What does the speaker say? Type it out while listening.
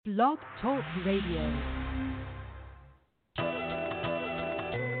Blog Talk Radio.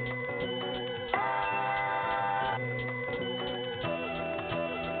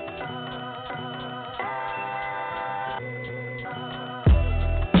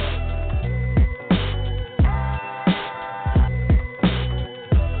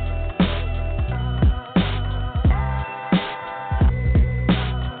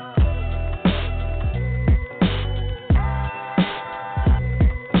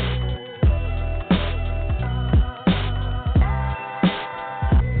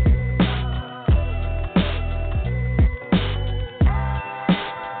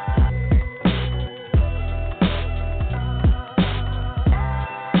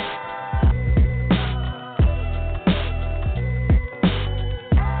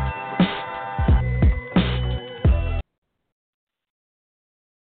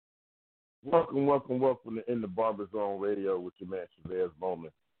 Welcome to In the Barber Zone Radio with your man Chavez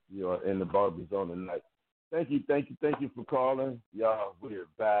Bowman. You are in the Barber Zone tonight. Thank you for calling. Y'all, we're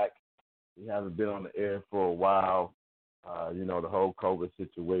back. We haven't been on the air for a while. The whole COVID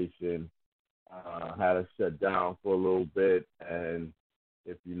situation had us shut down for a little bit. And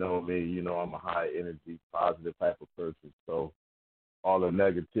if you know me, you know I'm a high energy, positive type of person. So all the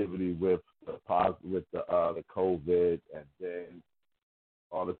negativity with the COVID, and then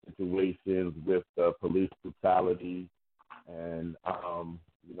all the situations with police brutality and,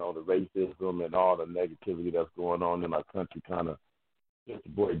 the racism and all the negativity that's going on in our country kind of gets the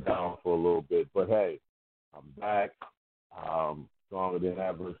boy down for a little bit. But, hey, I'm back, stronger than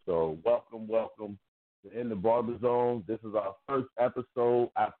ever. So welcome to In the Barber Zone. This is our first episode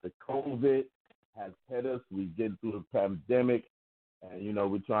after COVID has hit us. We get through the pandemic, and,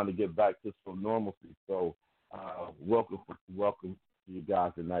 we're trying to get back to some normalcy. So welcome to you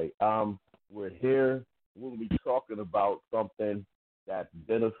guys tonight. We're here. We'll be talking about something that's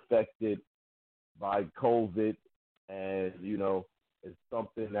been affected by COVID, and it's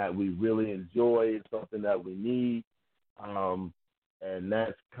something that we really enjoy. It's something that we need, and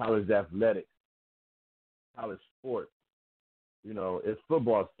that's college athletics, college sports. It's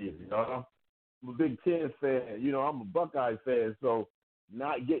football season. I'm a Big Ten fan. I'm a Buckeye fan, so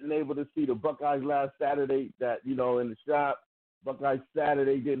not getting able to see the Buckeyes last Saturday, that in the shop. Buckeye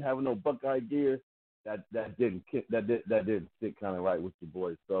Saturday didn't have no Buckeye gear. That didn't sit kind of right with your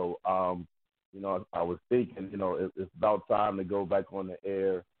boys. So I was thinking, it's about time to go back on the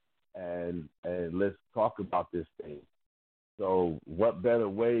air and let's talk about this thing. So what better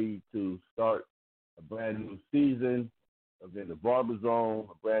way to start a brand new season of In the Barber Zone,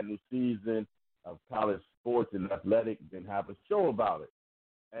 a brand new season of college sports and athletics than have a show about it?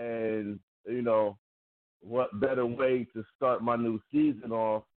 And what better way to start my new season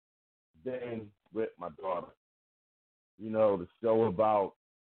off than with my daughter? The show about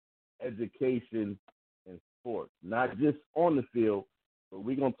education and sports, not just on the field, but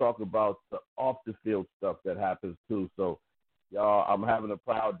we're going to talk about the off the field stuff that happens too. So, y'all, I'm having a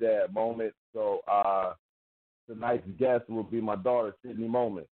proud dad moment. So, tonight's guest will be my daughter, Sydney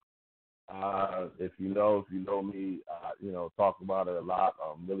Moment. If you know me, talk about her a lot.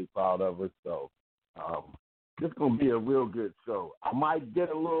 I'm really proud of her. So, this is going to be a real good show. I might get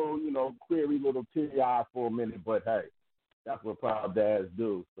a little, query, little teary-eyed for a minute, but hey, that's what proud dads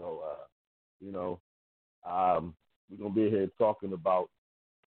do. So, we're going to be here talking about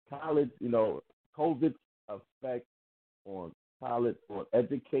college, COVID's effect on college, on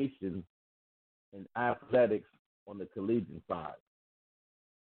education and athletics on the collegiate side.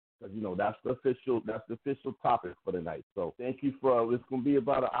 Because, that's the official topic for tonight. So thank you it's going to be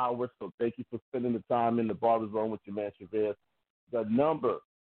about an hour, so thank you for spending the time in the Barber Zone with your man Chavez. The number,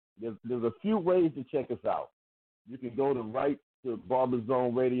 there's a few ways to check us out. You can go to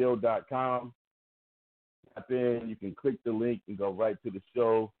barberzoneradio.com. Tap in, you can click the link and go right to the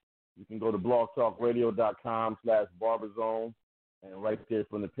show. You can go to blogtalkradio.com/barberzone, and right there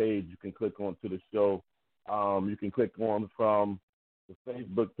from the page, you can click on to the show. You can click on from the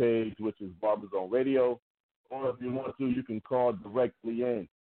Facebook page, which is Barber Zone Radio, or if you want to, you can call directly in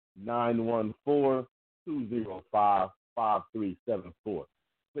 914-205-5374.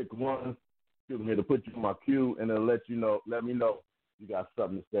 Click one, to put you in my queue, and then let me know you got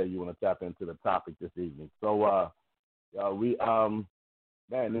something to say. You want to tap into the topic this evening. So,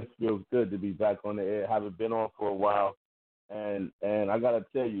 this feels good to be back on the air. Haven't been on for a while, and I gotta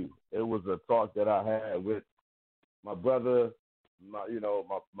tell you, it was a talk that I had with my brother. My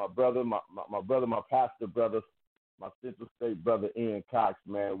pastor brother, my Central State brother Ian Cox,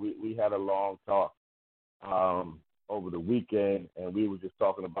 man. We had a long talk over the weekend, and we were just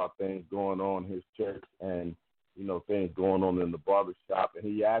talking about things going on in his church, and things going on in the barber shop, and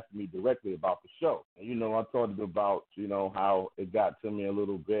he asked me directly about the show. And, I told him about, how it got to me a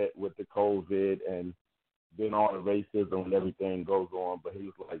little bit with the COVID and then all the racism and everything goes on. But he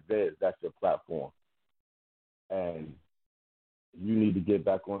was like, Vez, that's your platform. And you need to get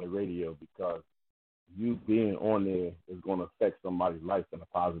back on the radio because you being on there is going to affect somebody's life in a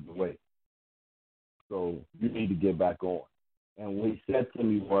positive way. So you need to get back on. And what he said to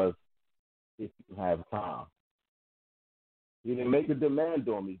me was, if you have time. He didn't make a demand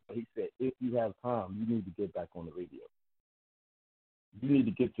on me, but he said, if you have time, you need to get back on the radio. You need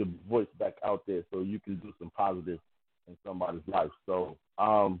to get your voice back out there so you can do some positive in somebody's life. So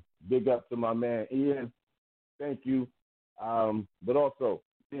big up to my man, Ian. Thank you. But also,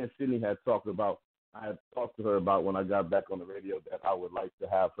 me and Sydney had talked about, I had talked to her about when I got back on the radio that I would like to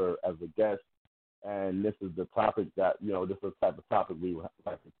have her as a guest. And this is the topic that, this is the type of topic we would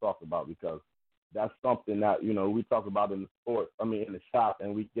like to talk about because that's something that, we talk about in the shop,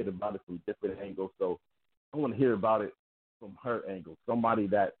 and we get about it from different angles. So I want to hear about it from her angle, somebody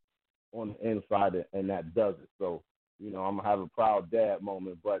that on the inside and that does it. So, I'm going to have a proud dad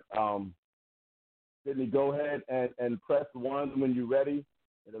moment. But Sydney, go ahead and press 1 when you're ready.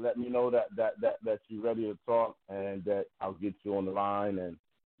 It'll let me know that you're ready to talk and that I'll get you on the line and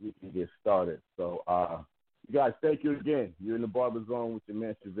we can get started. So, you guys, thank you again. You're in the Barber Zone with your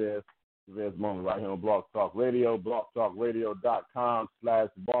man, Chavez Moment, right here on Blog Talk Radio,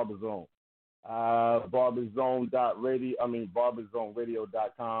 blogtalkradio.com/barberzone.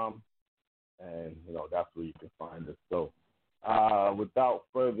 Barberzoneradio.com. And, that's where you can find us. So, without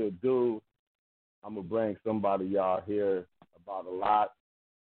further ado, I'm going to bring somebody y'all hear about a lot.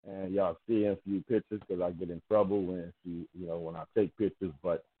 And y'all see a few pictures because I get in trouble when I take pictures.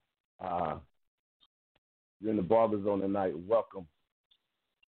 But you're in the Barber Zone tonight. Welcome.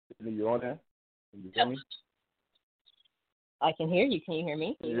 Sydney, you on there? Can you hear me? I can hear you. Can you hear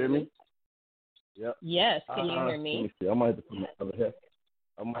me? Can you hear me? Yep. Yes. Can you hear me? Let me see. I might have to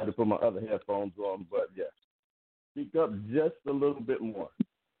put my other headphones on, but yeah. Speak up just a little bit more.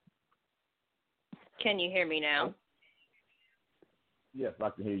 Can you hear me now? Yes, I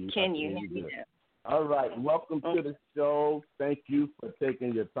can hear you. Can you hear me now? All right. Welcome to the show. Thank you for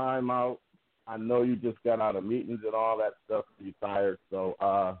taking your time out. I know you just got out of meetings and all that stuff. You're tired. So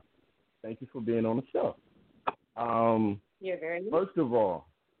thank you for being on the show. You're very good. First of all,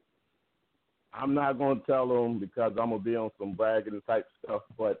 I'm not going to tell them because I'm going to be on some bragging type stuff.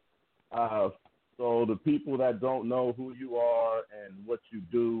 But so the people that don't know who you are and what you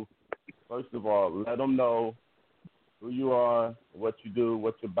do, first of all, let them know who you are, what you do,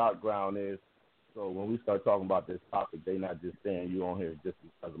 what your background is. So when we start talking about this topic, they're not just saying you on here just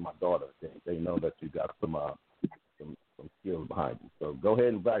because of my daughter. They know that you got some skills behind you. So go ahead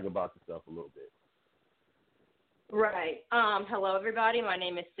and brag about yourself a little bit. Right. Hello, everybody. My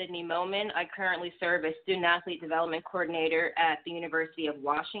name is Sydney Moman. I currently serve as Student Athlete Development Coordinator at the University of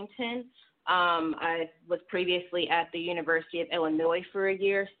Washington. I was previously at the University of Illinois for a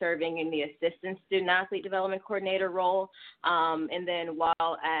year, serving in the Assistant Student Athlete Development Coordinator role. And then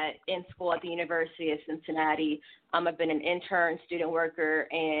while in school at the University of Cincinnati, I've been an intern, student worker,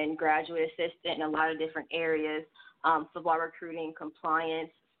 and graduate assistant in a lot of different areas, football recruiting, compliance,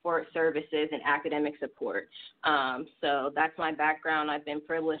 sport services, and academic support. So that's my background. I've been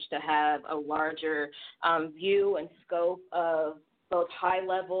privileged to have a larger view and scope of both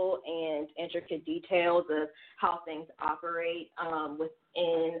high-level and intricate details of how things operate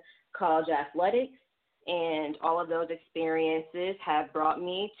within college athletics, and all of those experiences have brought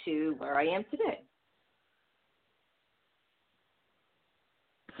me to where I am today.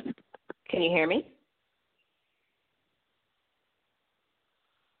 Can you hear me?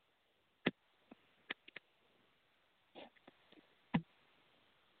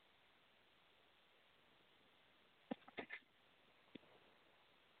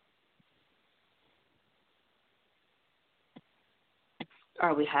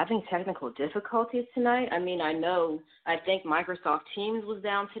 Are we having technical difficulties tonight? I mean, I think Microsoft Teams was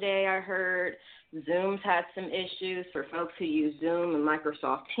down today, I heard. Zoom's had some issues for folks who use Zoom and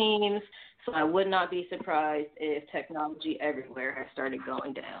Microsoft Teams. So I would not be surprised if technology everywhere has started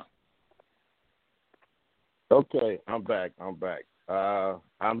going down. Okay, I'm back. I'm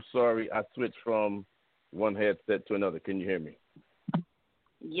sorry. I switched from one headset to another. Can you hear me?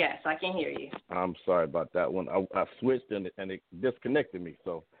 Yes, I can hear you. I'm sorry about that one. I switched and it disconnected me.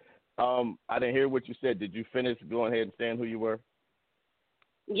 So I didn't hear what you said. Did you finish going ahead and saying who you were?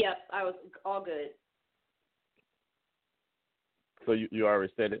 Yep, I was all good. So you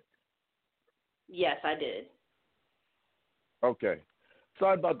already said it? Yes, I did. Okay.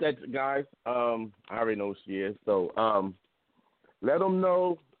 sorry about that, guys. I already know who she is. So let them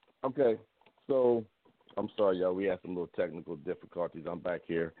know. Okay. So I'm sorry, y'all. We had some little technical difficulties. I'm back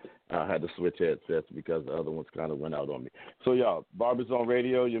here. I had to switch headsets because the other ones kind of went out on me. So, y'all, Barbers on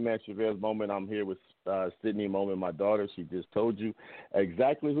Radio, your man Chever's Moment. I'm here with Sydney Moment, my daughter. She just told you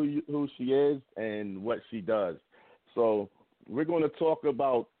exactly who she is and what she does. So we're going to talk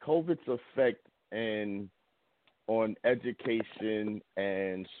about COVID's effect on education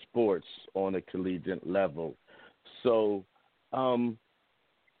and sports on a collegiate level. So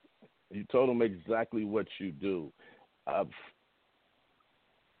you told them exactly what you do.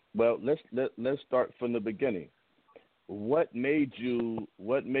 Well, let's start from the beginning. What made you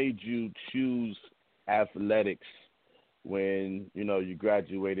choose athletics when you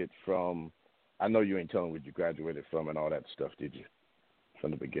graduated from? I know you ain't telling what you graduated from and all that stuff, did you?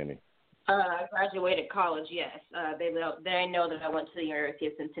 From the beginning. I graduated college, yes. They know that I went to the University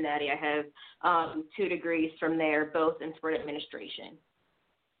of Cincinnati. I have 2 degrees from there, both in sport administration.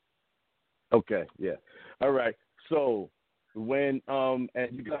 Okay, yeah. All right. So when and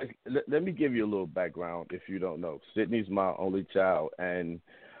you guys, let me give you a little background if you don't know. Sydney's my only child, and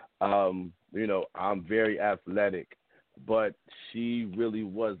I'm very athletic, but she really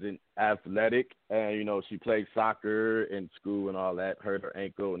wasn't athletic, and she played soccer in school and all that, hurt her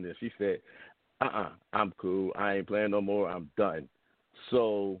ankle, and then she said, I'm cool. I ain't playing no more. I'm done.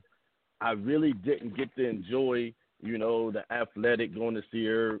 So I really didn't get to enjoy, the athletic, going to see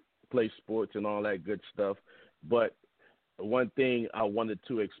her play sports and all that good stuff. But one thing I wanted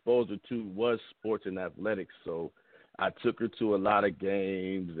to expose her to was sports and athletics. So I took her to a lot of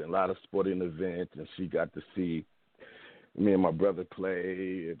games and a lot of sporting events, and she got to see me and my brother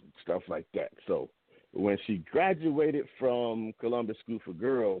play and stuff like that. So when she graduated from Columbus School for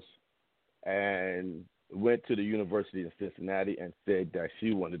Girls and went to the University of Cincinnati and said that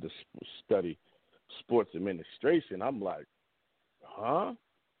she wanted to study sports administration, I'm like, huh?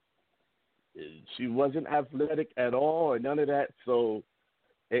 She wasn't athletic at all or none of that, so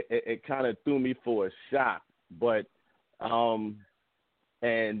it kind of threw me for a shock. But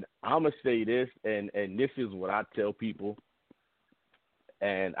and I'm going to say this, and this is what I tell people,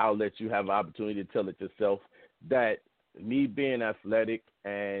 and I'll let you have an opportunity to tell it yourself, that me being athletic,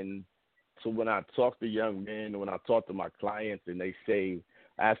 and so when I talk to young men, when I talk to my clients and they say,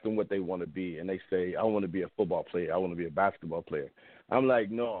 ask them what they want to be, and they say, I want to be a football player, I want to be a basketball player. I'm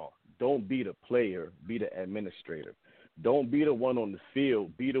like, no. Don't be the player, be the administrator. Don't be the one on the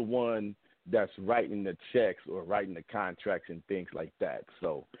field, be the one that's writing the checks or writing the contracts and things like that.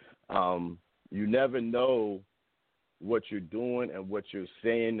 So you never know what you're doing and what you're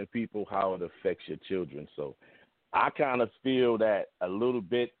saying to people, how it affects your children. So I kind of feel that a little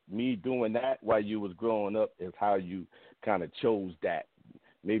bit me doing that while you was growing up is how you kind of chose that.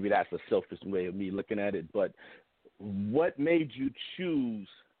 Maybe that's a selfish way of me looking at it, but what made you choose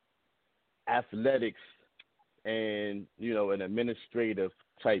athletics and, an administrative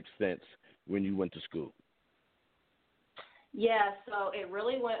type sense when you went to school? Yeah, so it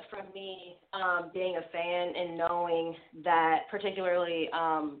really went from me being a fan and knowing that, particularly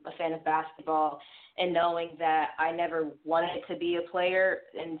a fan of basketball, and knowing that I never wanted to be a player.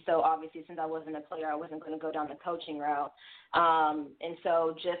 And so obviously since I wasn't a player, I wasn't going to go down the coaching route. And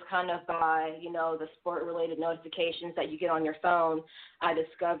so just kind of by, the sport-related notifications that you get on your phone, I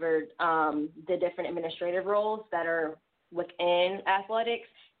discovered the different administrative roles that are within athletics.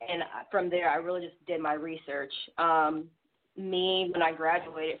 And from there, I really just did my research. When I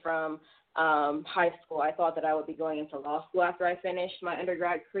graduated from high school, I thought that I would be going into law school after I finished my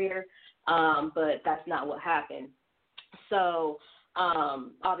undergrad career, but that's not what happened. So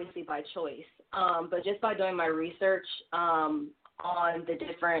obviously by choice, but just by doing my research on the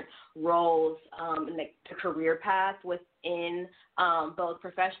different roles and the career path within both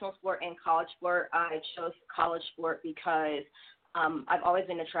professional sport and college sport, I chose college sport because I've always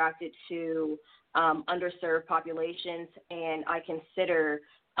been attracted to underserved populations, and I consider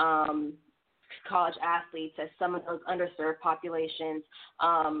college athletes as some of those underserved populations,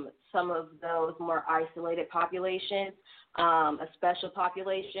 some of those more isolated populations, a special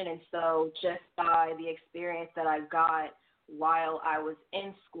population. And so just by the experience that I got while I was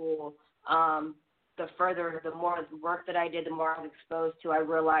in school, the more work that I did, the more I was exposed to, I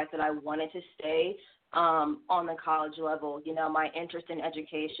realized that I wanted to stay on the college level. My interest in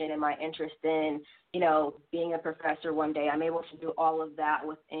education and my interest in, being a professor one day, I'm able to do all of that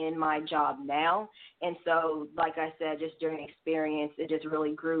within my job now. And so, like I said, just during experience, it just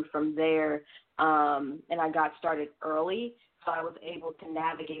really grew from there. And I got started early, so I was able to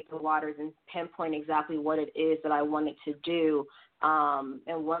navigate the waters and pinpoint exactly what it is that I wanted to do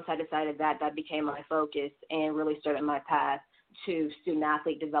And once I decided that, that became my focus and really started my path to student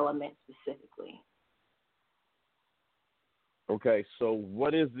athlete development specifically. Okay, so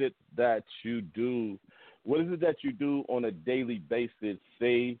what is it that you do? What is it that you do on a daily basis?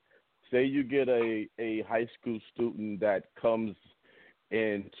 Say you get a high school student that comes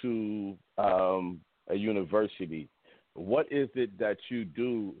into a university. What is it that you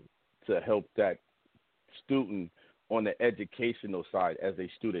do to help that student on the educational side as a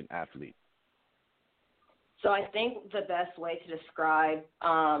student athlete? So I think the best way to describe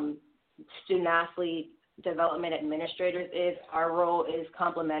student athlete development administrators is our role is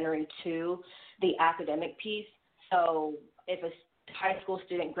complementary to the academic piece. So if a high school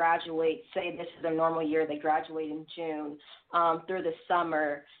student graduates, say this is a normal year, they graduate in June, through the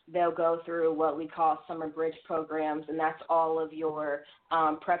summer, they'll go through what we call summer bridge programs, and that's all of your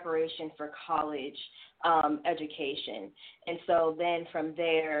preparation for college education. And so then from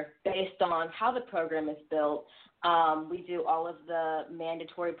there, based on how the program is built, we do all of the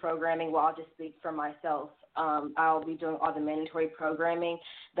mandatory programming. Well, I'll just speak for myself. I'll be doing all the mandatory programming.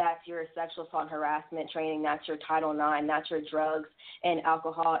 That's your sexual assault and harassment training. That's your Title IX. That's your drugs and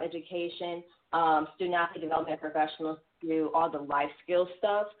alcohol education. Student athlete development professionals do all the life skills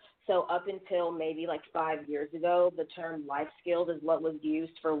stuff. So up until maybe like 5 years ago, the term life skills is what was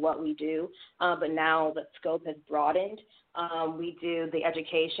used for what we do. But now the scope has broadened. We do the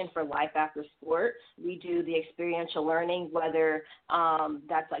education for life after sport. We do the experiential learning, whether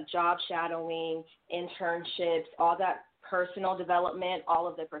that's like job shadowing, internships, all that personal development, all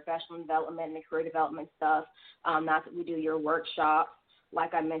of the professional development and the career development stuff. That's what we do, your workshops,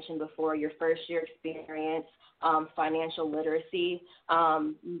 like I mentioned before, your first year experience, financial literacy.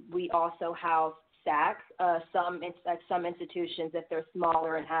 We also have SAC. Some institutions, if they're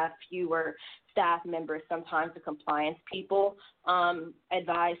smaller and have fewer staff members, sometimes the compliance people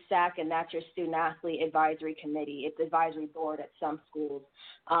advise SAC, and that's your Student Athlete Advisory Committee. It's advisory board at some schools.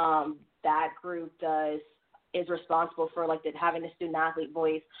 That group is responsible for like having the student athlete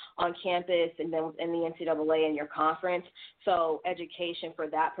voice on campus and then within the NCAA and your conference. So education for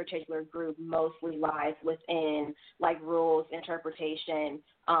that particular group mostly lies within like rules, interpretation,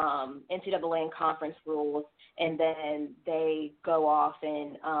 NCAA and conference rules, and then they go off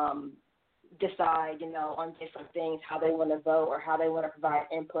and decide, on different things, how they want to vote or how they want to provide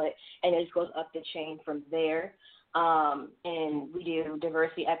input, and it just goes up the chain from there. And we do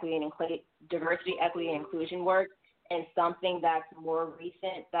diversity, equity, and inclusion work. And something that's more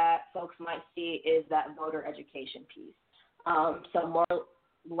recent that folks might see is that voter education piece. So more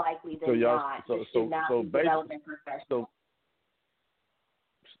likely than not, the student athlete development professional.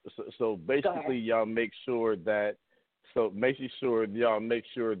 So basically, y'all make sure that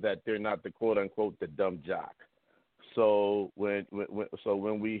they're not the quote unquote the dumb jock. So when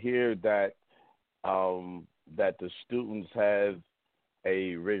we hear that that the students have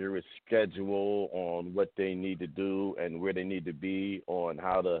a rigorous schedule on what they need to do and where they need to be on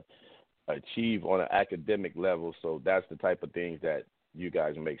how to achieve on an academic level. So that's the type of things that you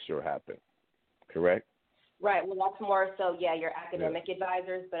guys make sure happen, correct? Right. Well, that's more so, your academic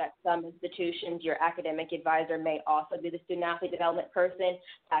advisors, but at some institutions, your academic advisor may also be the student athlete development person.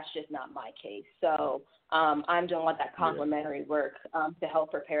 That's just not my case. So I'm doing all that complementary work to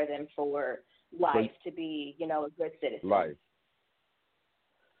help prepare them for life, to be, a good citizen. Life.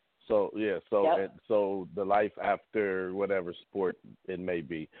 So so the life after whatever sport it may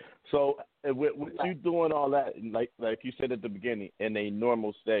be. So with you doing all that, like you said at the beginning, in a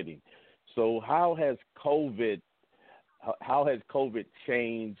normal setting. So how has COVID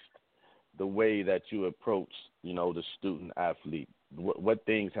changed the way that you approach, the student athlete? What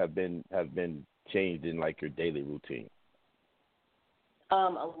things have been changed in like your daily routine? A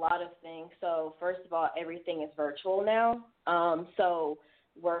lot of things. So first of all, everything is virtual now. So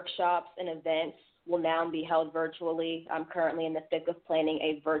workshops and events will now be held virtually. I'm currently in the thick of planning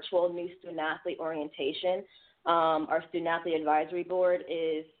a virtual new student athlete orientation. Our student athlete advisory board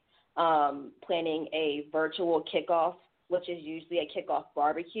is planning a virtual kickoff, which is usually a kickoff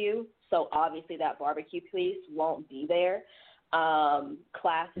barbecue. So obviously that barbecue piece won't be there.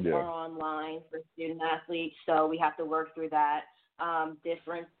 Classes are online for student athletes, so we have to work through that.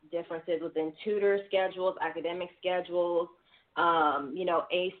 Differences within tutor schedules, academic schedules,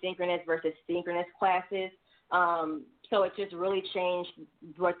 asynchronous versus synchronous classes. So it just really changed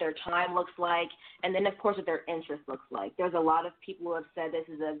what their time looks like, and then, of course, what their interest looks like. There's a lot of people who have said this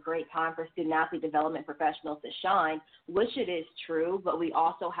is a great time for student-athlete development professionals to shine, which it is true, but we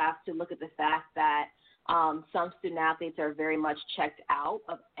also have to look at the fact that Some student athletes are very much checked out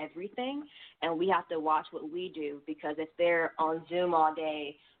of everything, and we have to watch what we do, because if they're on Zoom all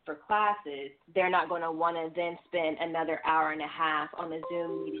day for classes, they're not going to want to then spend another hour and a half on a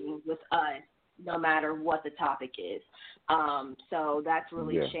Zoom meeting with us, no matter what the topic is. So that's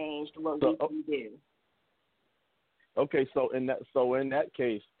really changed what we can do. Okay, so in that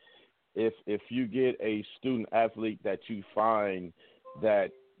case, if you get a student athlete that you find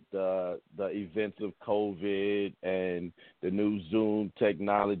that the events of COVID and the new Zoom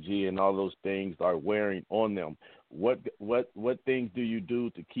technology and all those things are wearing on them, what things do you do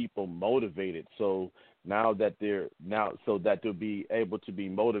to keep them motivated? So that they'll be able to be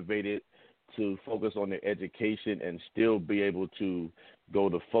motivated to focus on their education and still be able to go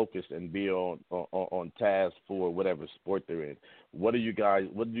to focus and be on task for whatever sport they're in. What do you guys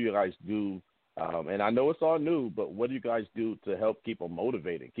do? And I know it's all new, but what do you guys do to help keep them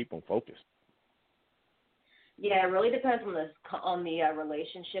motivated, keep them focused? Yeah, it really depends on the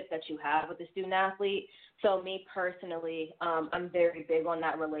relationship that you have with the student athlete. So me personally, I'm very big on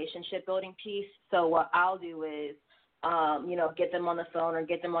that relationship building piece. So what I'll do is, get them on the phone or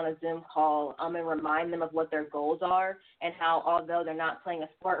get them on a Zoom call and remind them of what their goals are, and how, although they're not playing a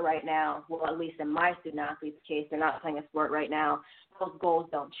sport right now, well, at least in my student athlete's case, they're not playing a sport right now, those goals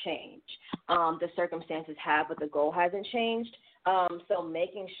don't change. The circumstances have, but the goal hasn't changed. So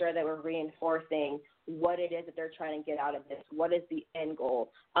making sure that we're reinforcing what it is that they're trying to get out of this. What is the end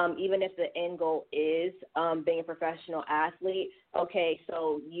goal? Even if the end goal is being a professional athlete, okay,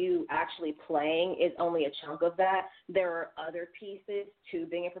 so you actually playing is only a chunk of that. There are other pieces to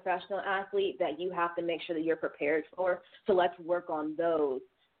being a professional athlete that you have to make sure that you're prepared for. So let's work on those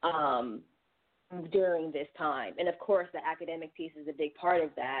during this time. And, of course, the academic piece is a big part of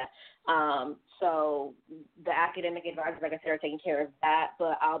that. So the academic advisors, like I said, are taking care of that,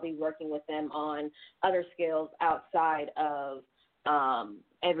 but I'll be working with them on other skills outside of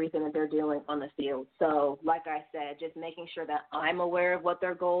everything that they're doing on the field. So, like I said, just making sure that I'm aware of what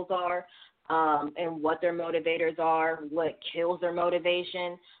their goals are and what their motivators are, what kills their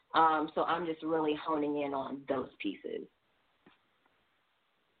motivation. So I'm just really honing in on those pieces.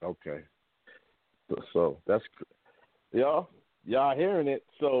 Okay. So that's y'all hearing it.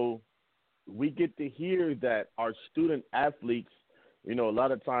 So we get to hear that our student athletes, a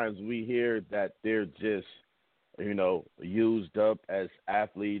lot of times we hear that they're just, used up as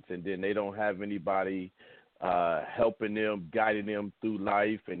athletes, and then they don't have anybody helping them, guiding them through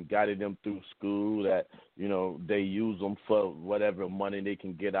life and guiding them through school, that, they use them for whatever money they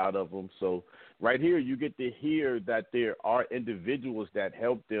can get out of them. So right here, you get to hear that there are individuals that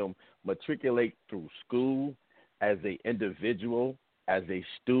help them matriculate through school as an individual, as a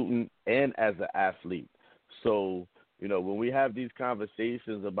student, and as an athlete. So, when we have these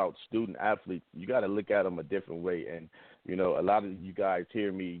conversations about student athletes, you got to look at them a different way. And, a lot of you guys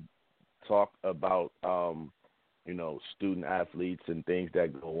hear me talk about, student athletes and things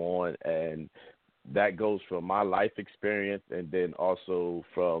that go on, and that goes from my life experience and then also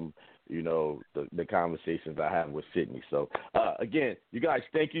from, the conversations I have with Sydney. So, again, you guys,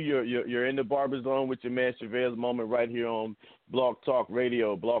 thank you. You're in the Barber Zone with your man Chevelle's Moment right here on Blog Talk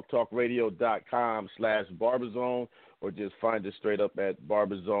Radio, blogtalkradio.com/barberzone, or just find us straight up at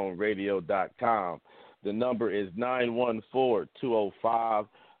barberzoneradio.com. The number is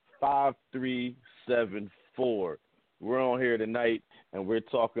 914-205-5374. We're on here tonight, and we're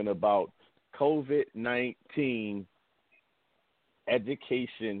talking about COVID-19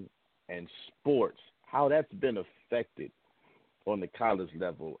 education and sports, how that's been affected on the college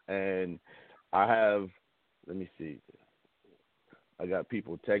level. And I have, let me see, I got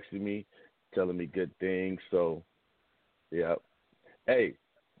people texting me, telling me good things. So, yeah. Hey,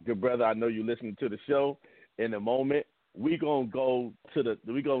 good brother, I know you're listening to the show. In a moment, we're gonna go to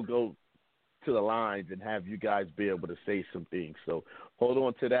the lines and have you guys be able to say some things. So hold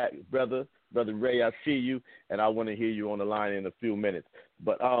on to that, brother Ray. I see you, and I want to hear you on the line in a few minutes.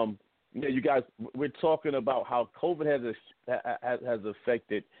 But you guys, we're talking about how COVID has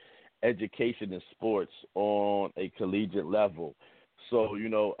affected education and sports on a collegiate level. So,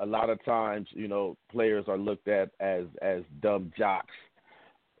 a lot of times, players are looked at as dumb jocks,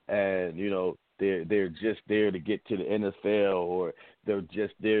 and, they're just there to get to the NFL, or they're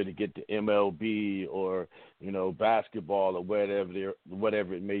just there to get to MLB, or, basketball, or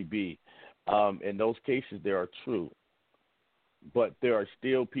whatever it may be. In those cases, they are true. But there are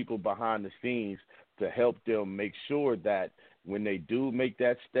still people behind the scenes to help them make sure that when they do make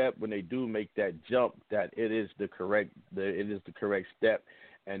that step, when they do make that jump, that it is the correct step,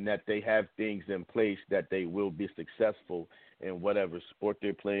 and that they have things in place that they will be successful in whatever sport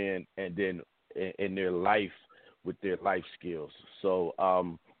they're playing, and then in their life with their life skills. So, I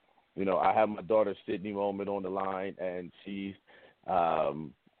have my daughter Sydney Moment on the line, and she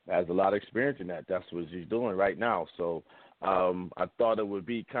has a lot of experience in that. That's what she's doing right now. So I thought it would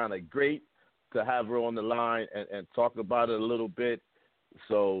be kind of great to have her on the line and talk about it a little bit.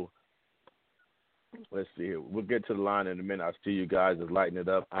 So let's see here. We'll get to the line in a minute. I see you guys are lighting it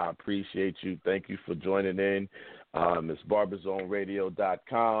up. I appreciate you. Thank you for joining in. It's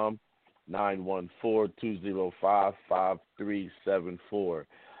barberzoneradio.com, 914-205-5374.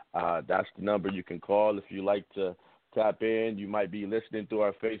 That's the number you can call if you like to tap in. You might be listening through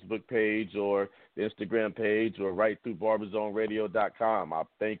our Facebook page or the Instagram page or right through barberzoneradio.com. I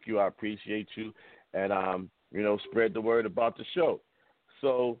thank you. I appreciate you. And, spread the word about the show.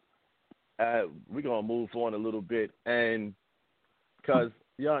 So we're going to move on a little bit. And because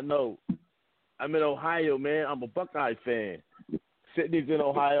y'all know, I'm in Ohio, man. I'm a Buckeye fan. Sydney's in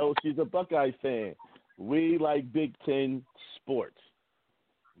Ohio. She's a Buckeye fan. We like Big Ten sports.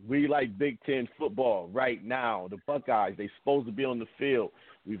 We like Big Ten football right now. The Buckeyes, they're supposed to be on the field.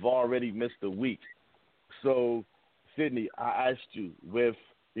 We've already missed a week. So, Sydney, I asked you, with,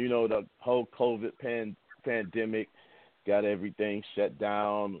 the whole COVID pandemic, got everything shut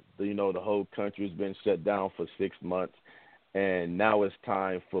down. The whole country has been shut down for 6 months. And now it's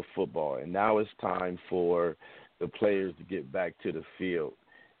time for football. And now it's time for the players to get back to the field.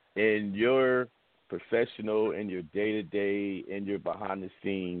 In your professional, in your day-to-day, in your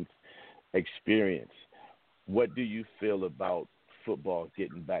behind-the-scenes experience, what do you feel about football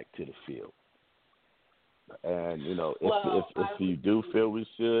getting back to the field? And, if you do feel we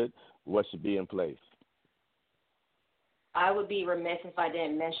should, what should be in place? I would be remiss if I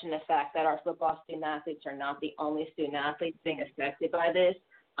didn't mention the fact that our football student athletes are not the only student athletes being affected by this.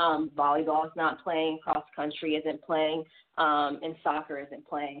 Volleyball is not playing, cross country isn't playing, and soccer isn't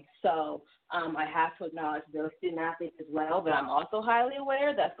playing. So I have to acknowledge those student athletes as well, but I'm also highly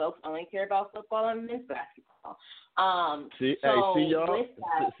aware that folks only care about football and men's basketball. See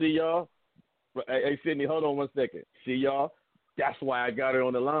y'all. Hey, Sydney, hold on one second. See y'all? That's why I got her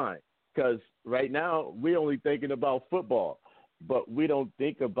on the line, because right now we're only thinking about football, but we don't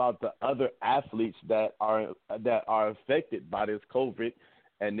think about the other athletes that are affected by this COVID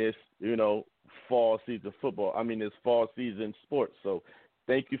and this, fall season football. This fall season sports. So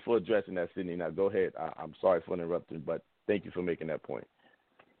thank you for addressing that, Sydney. Now go ahead. I'm sorry for interrupting, but thank you for making that point.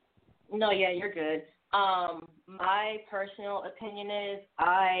 No, yeah, you're good. My personal opinion is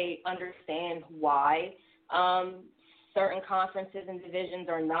I understand why certain conferences and divisions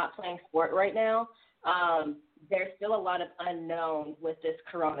are not playing sport right now. There's still a lot of unknown with this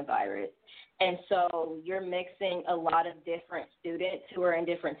coronavirus. And so you're mixing a lot of different students who are in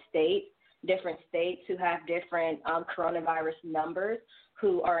different states who have different coronavirus numbers,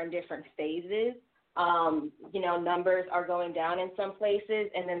 who are in different phases. Numbers are going down in some places,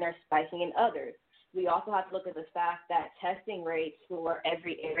 and then they're spiking in others. We also have to look at the fact that testing rates for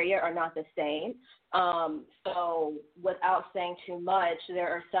every area are not the same. So without saying too much, there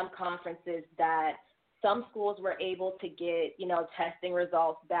are some conferences that some schools were able to get, testing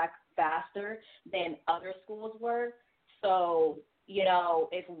results back faster than other schools were. So,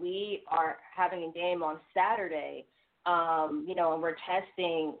 if we are having a game on Saturday, and we're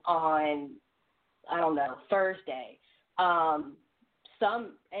testing on, Thursday,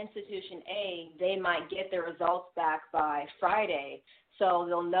 some institution A, they might get their results back by Friday, so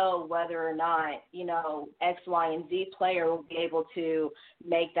they'll know whether or not, X, Y, and Z player will be able to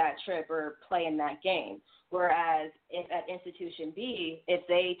make that trip or play in that game. Whereas if at institution B, if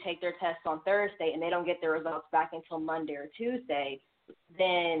they take their tests on Thursday and they don't get their results back until Monday or Tuesday,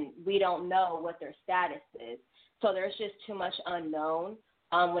 then we don't know what their status is. So there's just too much unknown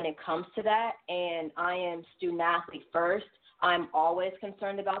when it comes to that, and I am student athlete first. I'm always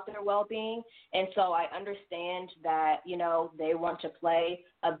concerned about their well-being, and so I understand that, they want to play.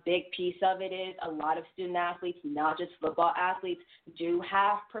 A big piece of it is a lot of student athletes, not just football athletes, do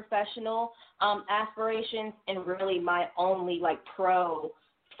have professional aspirations, and really my only, pro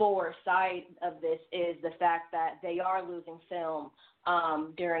for side of this is the fact that they are losing film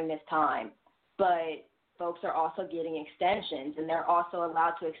during this time. But folks are also getting extensions, and they're also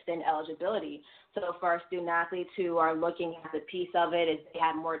allowed to extend eligibility. So for our student athletes who are looking at the piece of it is they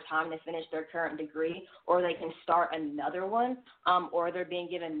have more time to finish their current degree, or they can start another one, or they're being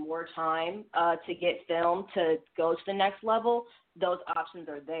given more time to get film to go to the next level, those options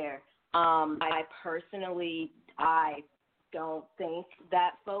are there. I personally don't think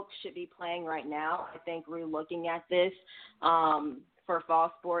that folks should be playing right now. I think we're looking at this for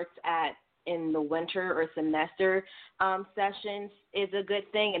fall sports at in the winter or semester sessions is a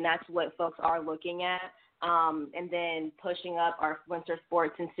good thing, and that's what folks are looking at. And then pushing up our winter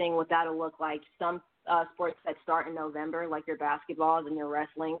sports and seeing what that'll look like. Some sports that start in November, like your basketballs and your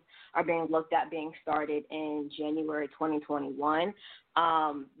wrestling, are being looked at being started in January 2021.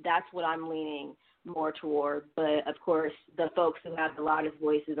 That's what I'm leaning more toward. But, of course, the folks who have the loudest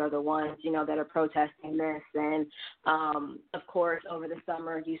voices are the ones, that are protesting this. And, of course, over the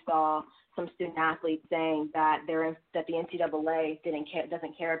summer you saw some student athletes saying that that the NCAA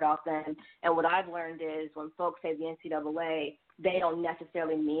doesn't care about them. And what I've learned is when folks say the NCAA, they don't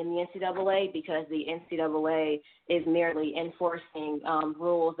necessarily mean the NCAA, because the NCAA is merely enforcing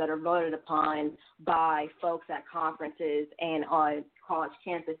rules that are voted upon by folks at conferences and on college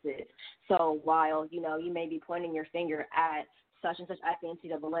campuses. So while, you may be pointing your finger at such and such at the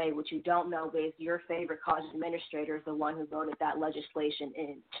NCAA, what you don't know is your favorite college administrator is the one who voted that legislation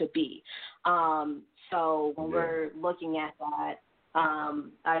in to be. So when we're looking at that,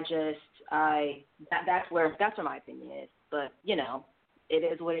 that's where my opinion is. But, it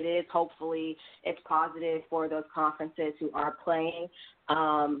is what it is. Hopefully it's positive for those conferences who are playing.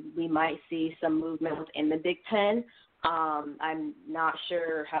 We might see some movement within the Big Ten. I'm not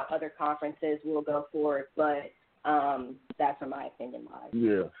sure how other conferences will go forward, but that's where my opinion lies.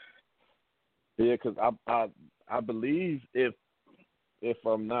 Yeah, because I believe if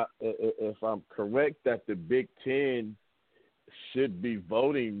I'm correct that the Big Ten should be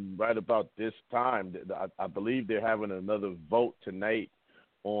voting right about this time. I believe they're having another vote tonight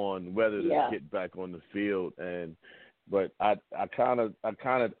on whether to get back on the field, but I kind of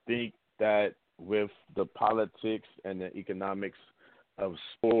think that with the politics and the economics of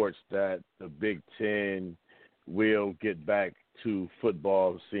sports that the Big Ten will get back to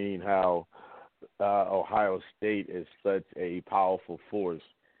football, seeing how Ohio State is such a powerful force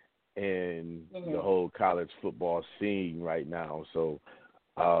in the whole college football scene right now. So,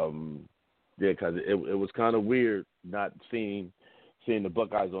 because it was kind of weird not seeing the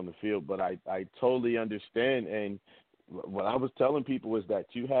Buckeyes on the field, but I totally understand. And what I was telling people is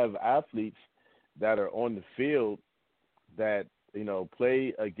that you have athletes that are on the field that,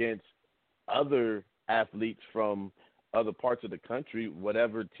 play against other athletes from other parts of the country,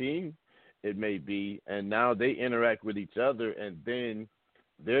 whatever team it may be, and now they interact with each other, and then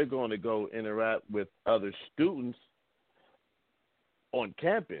they're going to go interact with other students on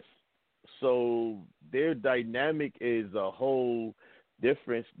campus. So their dynamic is a whole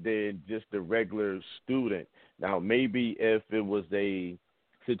different than just a regular student. Now, maybe if it was a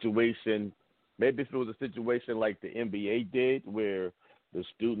situation like the NBA did, where the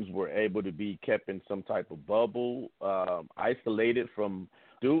students were able to be kept in some type of bubble, isolated from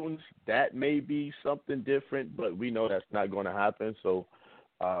students, that may be something different, but we know that's not going to happen. So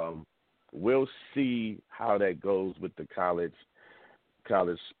we'll see how that goes with the college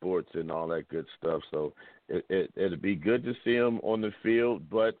sports and all that good stuff. So it'll be good to see them on the field,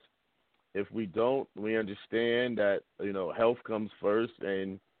 but if we don't, we understand that, health comes first,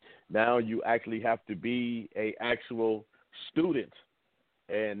 and now you actually have to be a actual student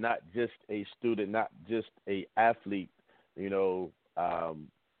and not just a student, not just a athlete, being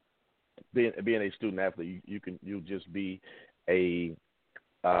a student athlete. You'll just be a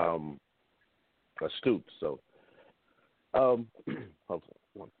student. So, hold on,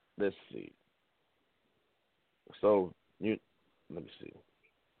 let's see. So let me see.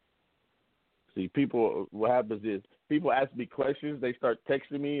 See, people, what happens is people ask me questions. They start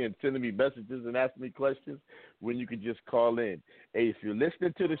texting me and sending me messages and asking me questions when you can just call in. Hey, if you're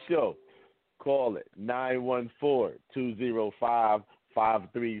listening to the show, call it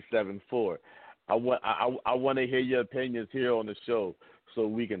 914-205-5374. I want to hear your opinions here on the show so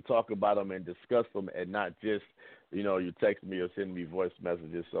we can talk about them and discuss them, and not just, you text me or send me voice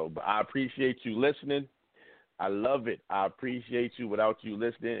messages. So, but I appreciate you listening. I love it. I appreciate you. Without you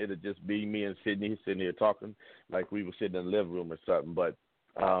listening, it'll just be me and Sydney sitting here talking like we were sitting in the living room or something. But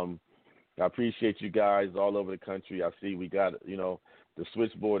I appreciate you guys all over the country. I see we got, the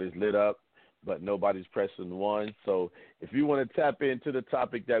switchboard is lit up, but nobody's pressing one. So if you want to tap into the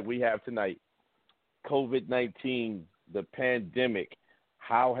topic that we have tonight, COVID-19, the pandemic,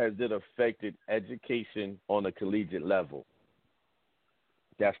 how has it affected education on a collegiate level?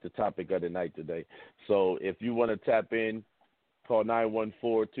 That's the topic of the night today. So if you want to tap in, call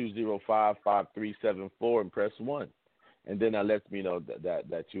 914-205-5374 and press 1. And then that lets me know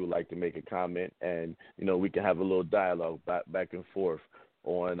that you would like to make a comment, and, we can have a little dialogue back and forth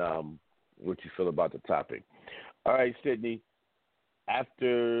on what you feel about the topic. All right, Sydney,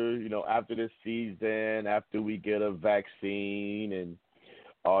 after this season, after we get a vaccine and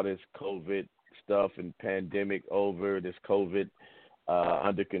all this COVID stuff and pandemic over, this COVID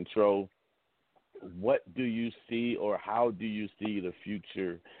under control, what do you see, or how do you see the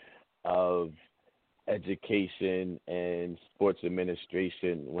future of education and sports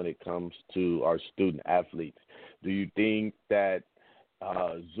administration when it comes to our student athletes? Do you think that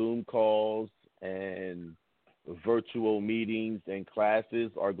Zoom calls and virtual meetings and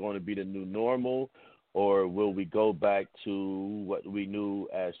classes are going to be the new normal, or will we go back to what we knew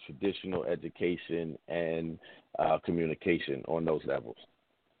as traditional education and communication on those levels?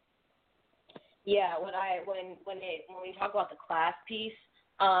 Yeah, when we talk about the class piece,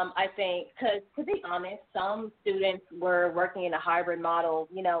 I think, because to be honest, some students were working in a hybrid model,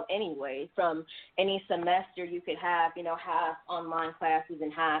 anyway. From any semester, you could have, half online classes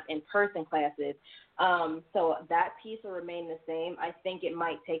and half in-person classes. So that piece will remain the same. I think it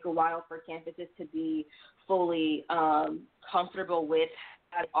might take a while for campuses to be fully comfortable with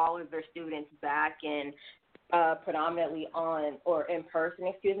having all of their students back and predominantly on or in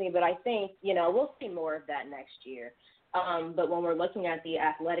person, but I think, we'll see more of that next year. But when we're looking at the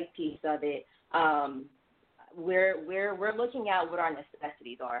athletic piece of it, we're looking at what our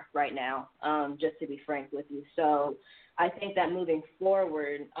necessities are right now, just to be frank with you. So I think that moving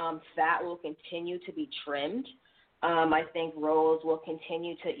forward, that will continue to be trimmed. I think roles will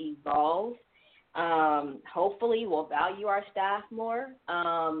continue to evolve. Hopefully we'll value our staff more,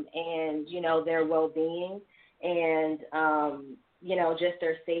 and, their well-being and, just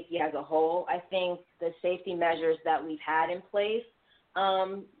their safety as a whole. I think the safety measures that we've had in place,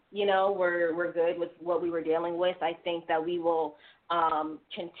 we're good with what we were dealing with. I think that we will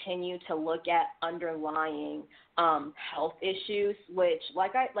continue to look at underlying health issues, which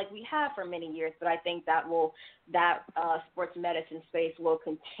like we have for many years, but I think that sports medicine space will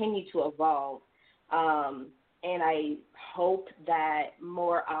continue to evolve. And I hope that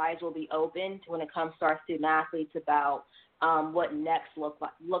more eyes will be opened when it comes to our student athletes about what next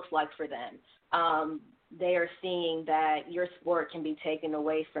looks like for them. They are seeing that your sport can be taken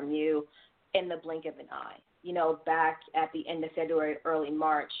away from you in the blink of an eye. Back at the end of February, early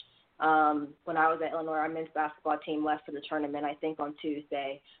March, when I was at Illinois, our men's basketball team left for the tournament, I think on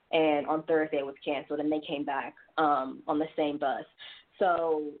Tuesday, and on Thursday it was canceled, and they came back on the same bus.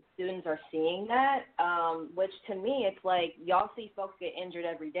 So students are seeing that, which to me, it's like y'all see folks get injured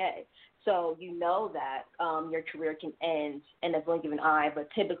every day. So that your career can end in the blink of an eye, but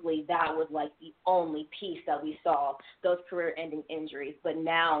typically that was like the only piece that we saw, those career-ending injuries. But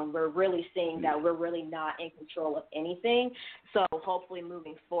now we're really seeing that we're really not in control of anything. So hopefully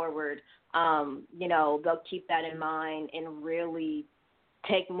moving forward, they'll keep that in mind and really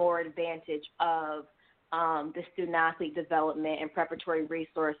take more advantage of the student-athlete development and preparatory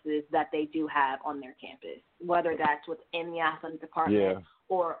resources that they do have on their campus, whether that's within the athletic department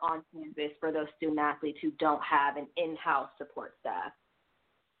or on campus for those student-athletes who don't have an in-house support staff.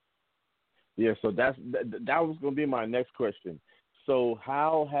 Yeah, so that was going to be my next question. So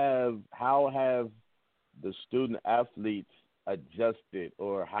how have the student-athletes adjusted,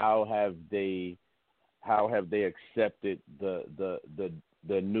 or how have they accepted the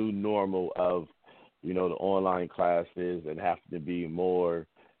new normal of the online classes and having to be more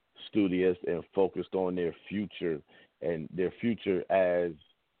studious and focused on their future and their future as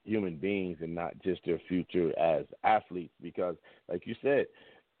human beings and not just their future as athletes? Because like you said,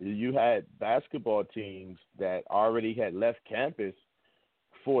 you had basketball teams that already had left campus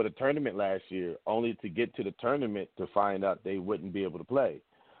for the tournament last year, only to get to the tournament to find out they wouldn't be able to play.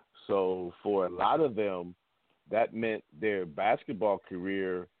 So for a lot of them, that meant their basketball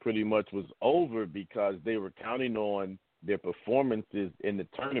career pretty much was over because they were counting on their performances in the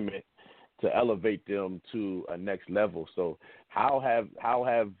tournament to elevate them to a next level. So how have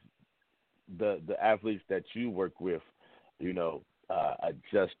the athletes that you work with,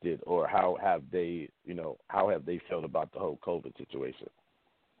 adjusted, or how have they felt about the whole COVID situation?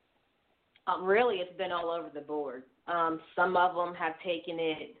 Really, it's been all over the board. Some of them have taken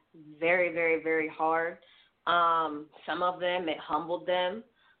it very, very, very hard. Some of them, it humbled them.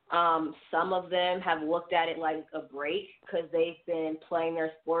 Some of them have looked at it like a break because they've been playing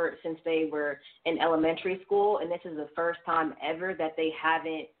their sport since they were in elementary school, and this is the first time ever that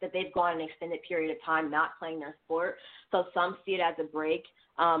they've gone an extended period of time not playing their sport. So some see it as a break.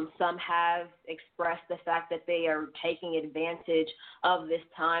 Some have expressed the fact that they are taking advantage of this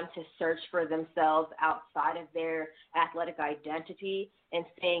time to search for themselves outside of their athletic identity and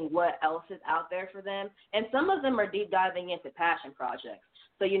seeing what else is out there for them. And some of them are deep diving into passion projects.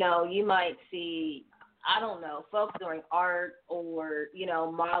 So, you might see I don't know, folks doing art or,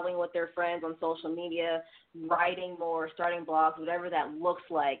 modeling with their friends on social media, writing more, starting blogs, whatever that looks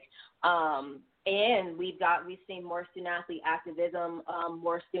like. And we've seen more student athlete activism,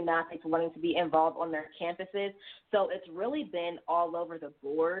 more student athletes wanting to be involved on their campuses. So it's really been all over the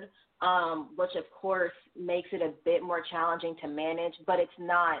board, which of course makes it a bit more challenging to manage, but it's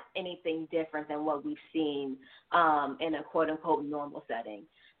not anything different than what we've seen in a quote unquote normal setting.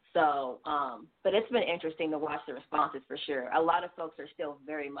 So, but it's been interesting to watch the responses for sure. A lot of folks are still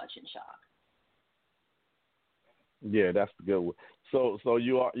very much in shock. Yeah, that's the good one. So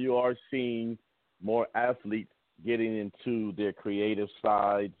you are seeing more athletes getting into their creative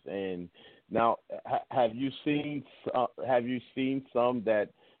sides, and now have you seen some that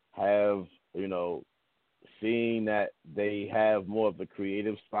have seeing that they have more of the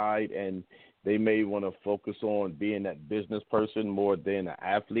creative side and they may want to focus on being that business person more than an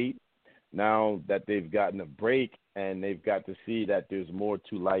athlete now that they've gotten a break and they've got to see that there's more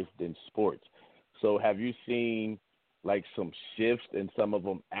to life than sports. So have you seen like some shifts in some of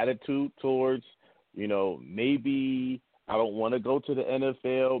them attitude towards, maybe I don't want to go to the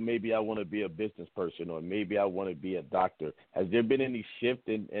NFL, maybe I want to be a business person, or maybe I want to be a doctor. Has there been any shift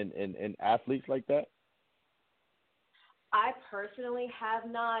in athletes like that? I personally have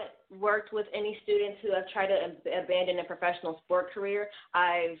not worked with any students who have tried to abandon a professional sport career.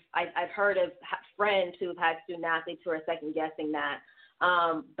 I've heard of friends who have had student athletes who are second guessing that.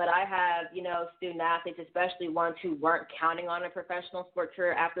 But I have, student athletes, especially ones who weren't counting on a professional sport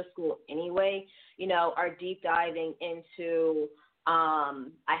career after school anyway, are deep diving into, I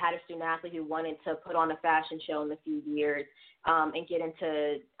had a student athlete who wanted to put on a fashion show in a few years and get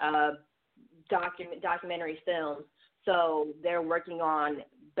into documentary films. So they're working on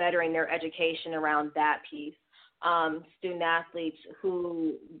bettering their education around that piece. Student athletes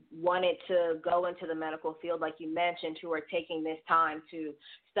who wanted to go into the medical field, like you mentioned, who are taking this time to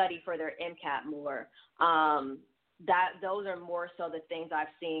study for their MCAT more. Those are more so the things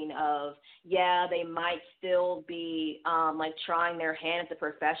I've seen of, they might still be like trying their hand at the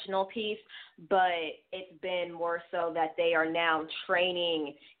professional piece, but it's been more so that they are now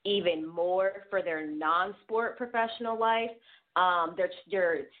training even more for their non-sport professional life.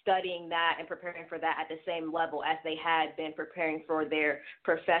 They're studying that and preparing for that at the same level as they had been preparing for their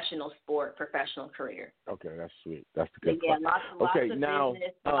professional career. Okay, that's sweet. That's the good part. Lots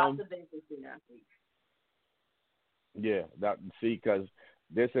of business student athletes. Yeah, because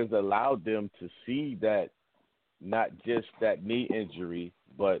this has allowed them to see that not just that knee injury,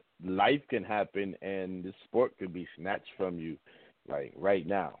 but life can happen and the sport could be snatched from you, like right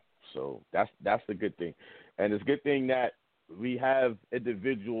now. So that's the good thing, and it's a good thing that we have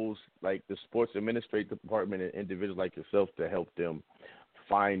individuals like the sports administrative department and individuals like yourself to help them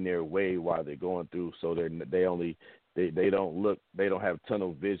find their way while they're going through. So they don't have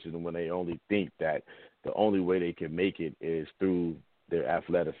tunnel vision when they only think that the only way they can make it is through their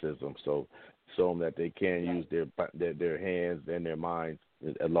athleticism. So show them that they can use their hands and their minds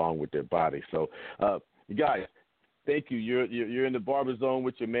along with their body. So, you guys, thank you. You're in the Barber Zone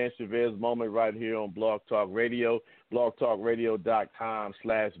with your man Chavez Moment right here on Blog Talk Radio,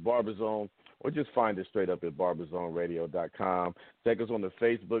 blogtalkradio.com/barberzone, or just find it straight up at barberzoneradio.com. Check us on the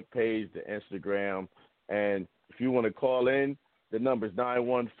Facebook page, the Instagram, and if you want to call in, the number is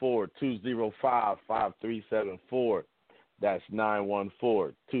 914-205-5374. That's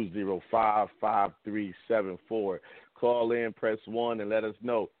 914-205-5374. Call in, press 1, and let us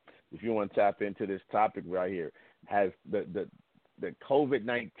know if you want to tap into this topic right here. Has the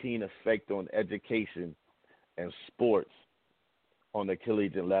COVID-19 effect on education and sports on the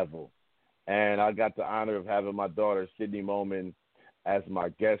collegiate level? And I got the honor of having my daughter, Sydney Moman, as my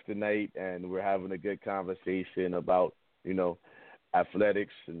guest tonight, and we're having a good conversation about,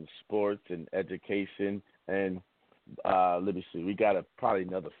 athletics and sports and education. And let me see, we got probably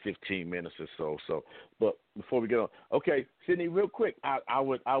another 15 minutes or so. So, but before we get on, okay, Sydney, real quick, I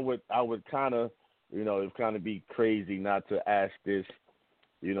would kind of, it'd kind of be crazy not to ask this,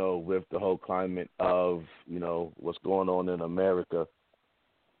 with the whole climate of, what's going on in America.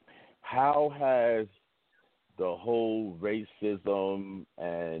 How has the whole racism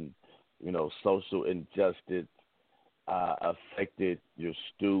and, social injustice affected your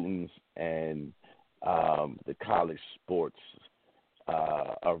students and the college sports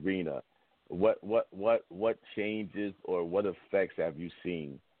arena? What changes or what effects have you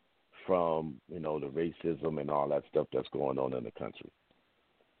seen from the racism and all that stuff that's going on in the country?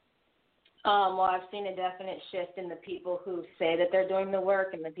 Well, I've seen a definite shift in the people who say that they're doing the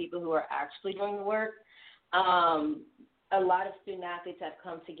work and the people who are actually doing the work. A lot of student athletes have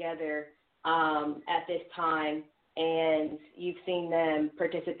come together at this time, and you've seen them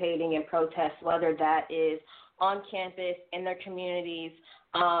participating in protests, whether that is on campus, in their communities,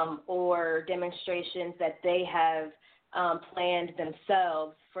 or demonstrations that they have planned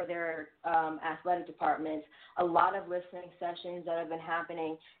themselves for their athletic departments. A lot of listening sessions that have been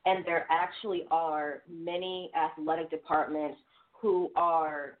happening, and there actually are many athletic departments who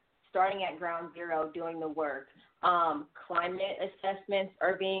are starting at ground zero doing the work. Climate assessments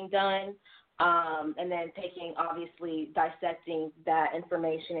are being done, and then obviously dissecting that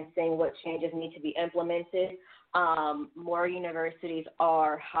information and seeing what changes need to be implemented. More universities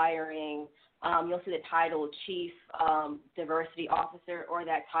are hiring, you'll see the title Chief Diversity Officer, or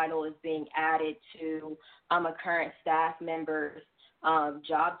that title is being added to a current staff member's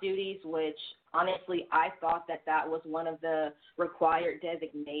job duties, which honestly I thought that was one of the required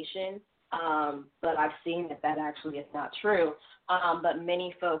designations, but I've seen that actually is not true. But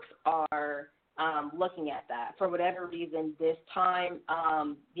many folks are looking at that. For whatever reason, this time,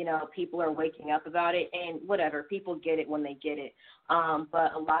 people are waking up about it, and whatever, people get it when they get it.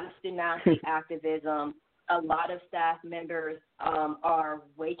 But a lot of student-athlete activism, a lot of staff members are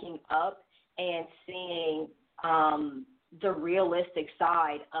waking up and seeing the realistic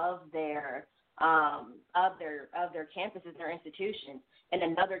side of their campuses, their institutions. And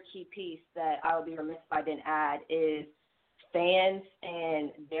another key piece that I would be remiss if I didn't add is fans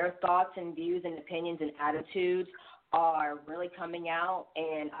and their thoughts and views and opinions and attitudes are really coming out,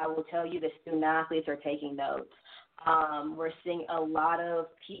 and I will tell you the student athletes are taking notes. We're seeing a lot of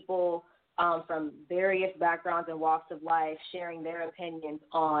people from various backgrounds and walks of life sharing their opinions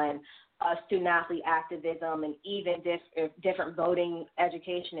on student athlete activism and even different voting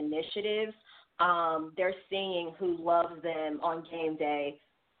education initiatives. They're seeing who loves them on game day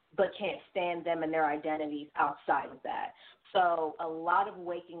but can't stand them and their identities outside of that. So a lot of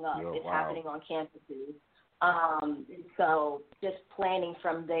waking up is happening on campuses. So just planning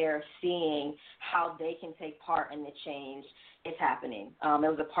from there, seeing how they can take part in the change is happening. It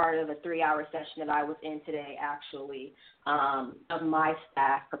was a part of a 3-hour session that I was in today, actually, of my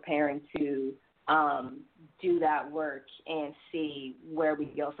staff preparing to do that work and see where we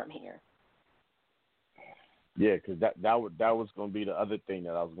go from here. Yeah, because that was going to be the other thing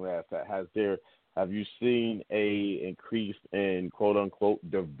that I was going to ask. Have you seen a increase in quote unquote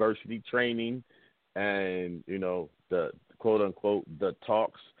diversity training, and the quote unquote the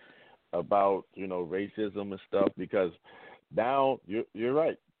talks about racism and stuff? Because now you're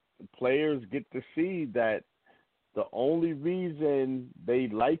right, players get to see that the only reason they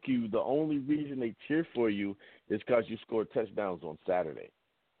like you, the only reason they cheer for you, is because you scored touchdowns on Saturday.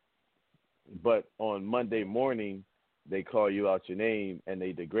 But on Monday morning, they call you out your name and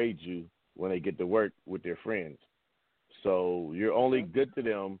they degrade you when they get to work with their friends. So you're only good to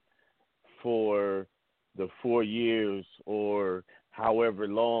them for the 4 years or however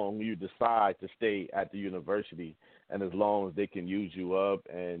long you decide to stay at the university. And as long as they can use you up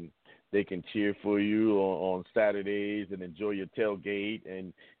and they can cheer for you on Saturdays and enjoy your tailgate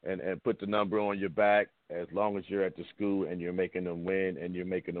and put the number on your back, as long as you're at the school and you're making them win and you're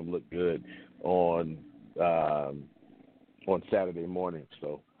making them look good on Saturday morning.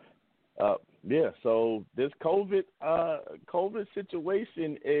 So, so this COVID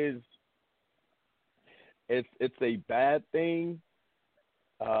situation it's a bad thing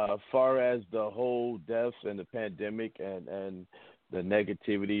far as the whole deaths and the pandemic and the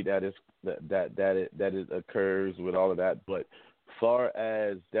negativity that occurs with all of that. But far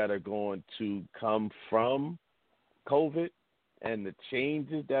as that are going to come from COVID and the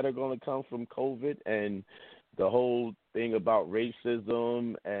changes that are going to come from COVID and the whole thing about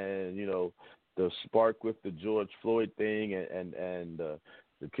racism and, the spark with the George Floyd thing and the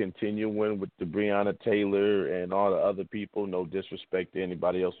continuing with the Breonna Taylor and all the other people, no disrespect to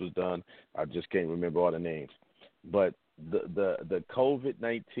anybody else was done. I just can't remember all the names. But the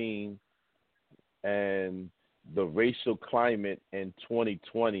COVID-19 and the racial climate in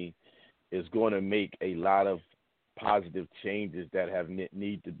 2020 is going to make a lot of positive changes that have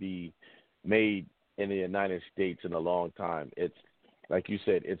need to be made in the United States in a long time. It's like you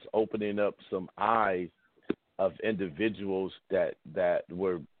said, it's opening up some eyes of individuals that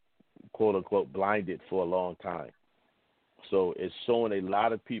were quote unquote blinded for a long time. So it's showing a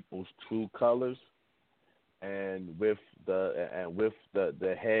lot of people's true colors, and with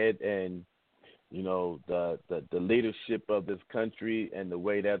the head and the leadership of this country and the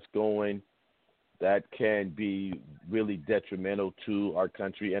way that's going, that can be really detrimental to our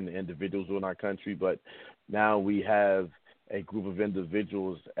country and the individuals in our country. But now we have a group of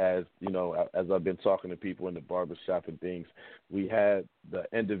individuals, as as I've been talking to people in the barbershop and things. We had the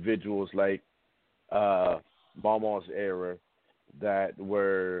individuals like Mama's era that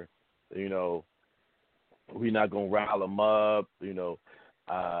were, we're not gonna rile them up,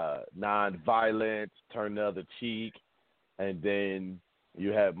 non-violent, turn the other cheek, and then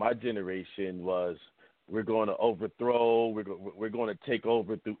you have my generation was we're going to overthrow, we're going to take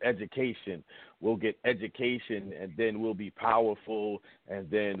over through education. We'll get education, and then we'll be powerful, and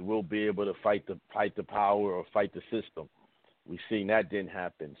then we'll be able to fight the power or fight the system. We've seen that didn't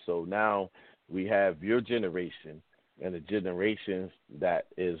happen. So now we have your generation and the generations that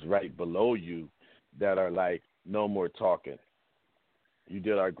is right below you that are like, no more talking. You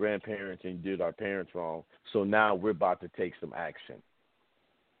did our grandparents and you did our parents wrong. So now we're about to take some action.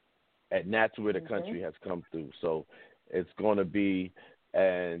 And that's where the country has come through. So it's going to be,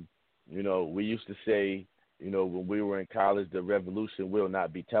 and, we used to say, when we were in college, the revolution will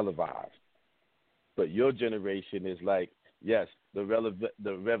not be televised. But your generation is like, yes, the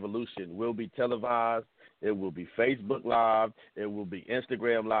revolution will be televised. It will be Facebook Live. It will be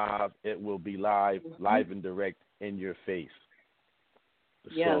Instagram Live. It will be live and direct in your face.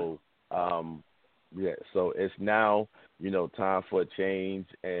 Yeah. So, so it's now, time for a change,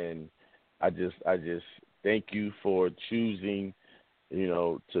 and I just thank you for choosing,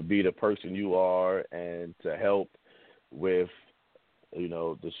 to be the person you are and to help with,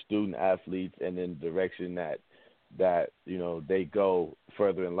 the student athletes and in the direction that they go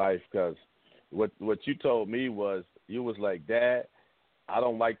further in life. Because what you told me was, you was like, Dad, I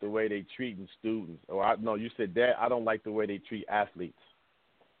don't like the way they treating students. You said, Dad, I don't like the way they treat athletes.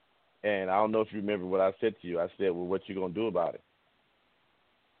 And I don't know if you remember what I said to you. I said, well, what you going to do about it?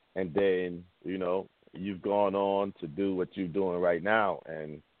 And then, you've gone on to do what you're doing right now.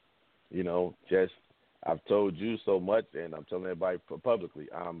 And, I've told you so much, and I'm telling everybody publicly,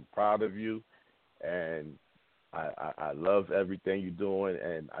 I'm proud of you, and I love everything you're doing,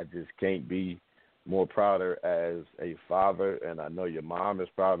 and I just can't be more prouder as a father, and I know your mom is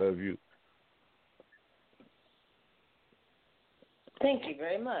proud of you. Thank you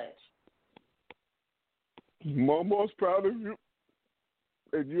very much. Mama's proud of you,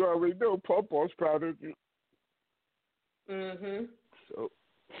 and you already know Papa's proud of you. So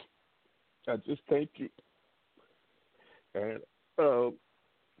I just thank you. And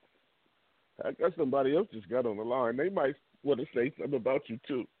I got somebody else just got on the line. They might want to say something about you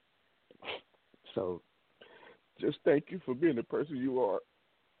too. So just thank you for being the person you are,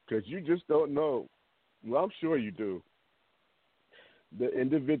 because you just don't know. Well, I'm sure you do. The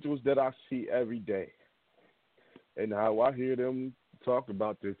individuals that I see every day, and how I hear them talk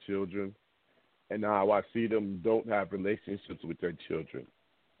about their children, and how I see them don't have relationships with their children.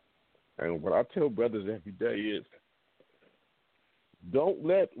 And what I tell brothers every day is, don't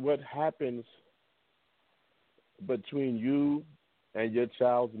let what happens between you and your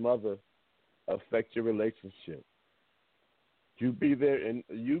child's mother affect your relationship. You be there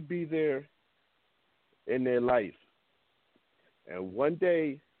in their life. And one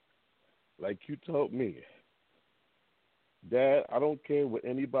day, like you told me, Dad, I don't care what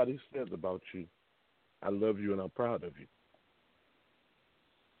anybody says about you. I love you and I'm proud of you.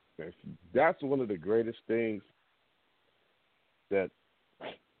 That's one of the greatest things that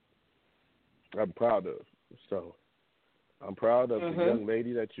I'm proud of. So I'm proud of the young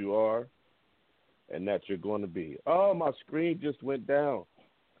lady that you are and that you're going to be. Oh, my screen just went down.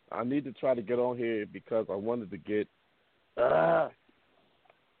 I need to try to get on here because I wanted to get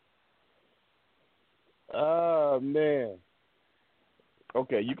man.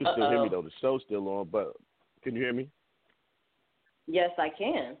 Okay, you can still hear me though. The show's still on, but can you hear me? Yes, I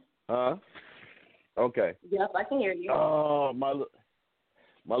can. Okay. Yes, I can hear you. Oh, my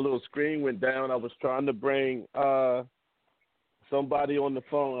little screen went down. I was trying to bring somebody on the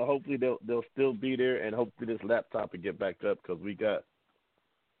phone, and hopefully they'll still be there, and hopefully this laptop will get back up because we got,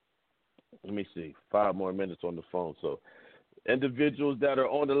 let me see, 5 more minutes on the phone. So individuals that are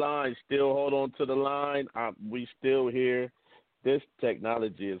on the line, still hold on to the line. We still here. This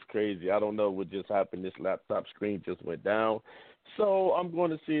technology is crazy. I don't know what just happened. This laptop screen just went down. So I'm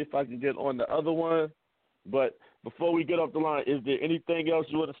going to see if I can get on the other one. But before we get off the line, is there anything else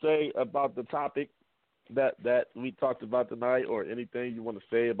you want to say about the topic that we talked about tonight, or anything you want to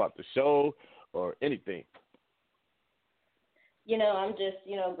say about the show or anything? I'm just,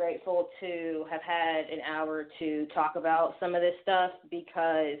 grateful to have had an hour to talk about some of this stuff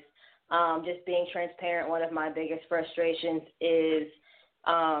because just being transparent, one of my biggest frustrations is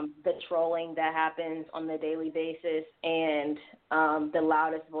the trolling that happens on the daily basis, and the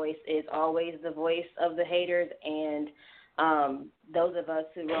loudest voice is always the voice of the haters, and those of us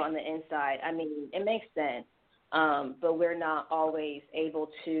who are on the inside, I mean, it makes sense, but we're not always able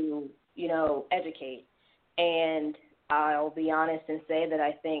to, educate. And I'll be honest and say that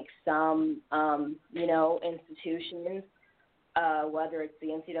I think some, institutions, whether it's the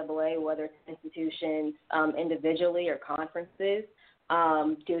NCAA, whether it's institutions individually or conferences,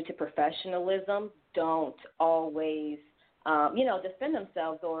 due to professionalism, don't always, defend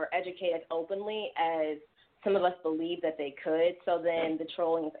themselves or educate as openly as some of us believe that they could. So then the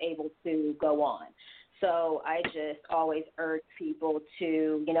trolling is able to go on. So I just always urge people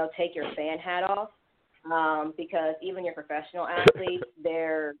to, take your fan hat off, because even your professional athletes,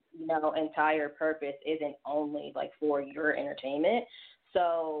 their, entire purpose isn't only like for your entertainment.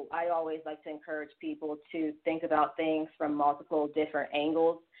 So I always like to encourage people to think about things from multiple different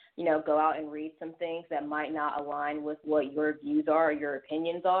angles, go out and read some things that might not align with what your views are or your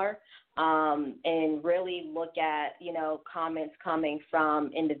opinions are, and really look at, comments coming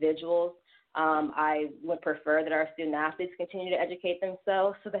from individuals. I would prefer that our student athletes continue to educate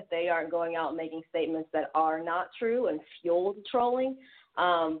themselves so that they aren't going out making statements that are not true and fuel the trolling.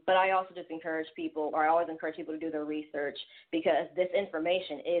 But I also just encourage people, or I always encourage people to do their research, because this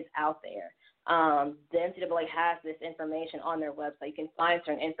information is out there. The NCAA has this information on their website. You can find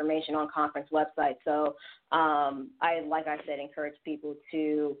certain information on conference websites. So like I said, encourage people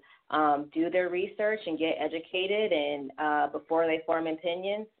to do their research and get educated and before they form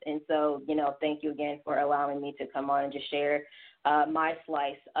opinions. And so, thank you again for allowing me to come on and just share my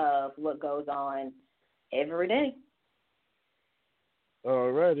slice of what goes on every day.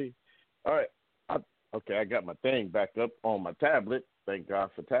 All righty. All right. I got my thing back up on my tablet. Thank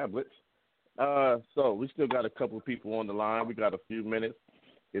God for tablets. So we still got a couple of people on the line. We got a few minutes.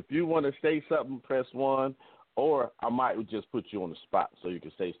 If you want to say something, press 1, or I might just put you on the spot so you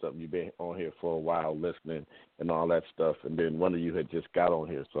can say something. You've been on here for a while listening and all that stuff, and then one of you had just got on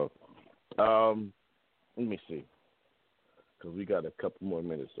here. So let me see, because we got a couple more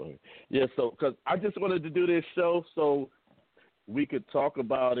minutes on here. Yeah, so because I just wanted to do this show so we could talk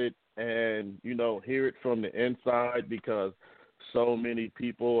about it and, hear it from the inside, because so many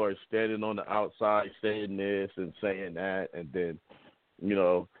people are standing on the outside saying this and saying that, and then,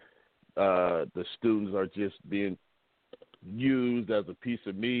 the students are just being used as a piece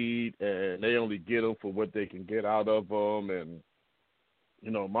of meat, and they only get them for what they can get out of them. And,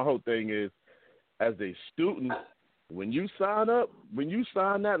 my whole thing is, as a student, when you sign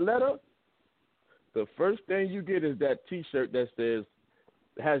that letter, the first thing you get is that T-shirt that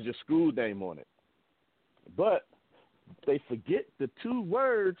has your school name on it. But they forget the 2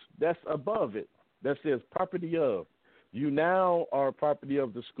 words that's above it that says property of. You now are property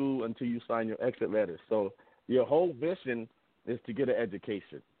of the school until you sign your exit letter. So your whole mission is to get an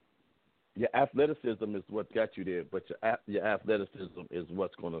education. Your athleticism is what got you there, but your athleticism is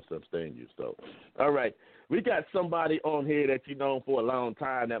what's going to sustain you. So, all right, we got somebody on here that you know for a long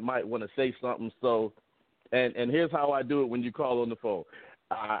time that might want to say something. So, and here's how I do it when you call on the phone.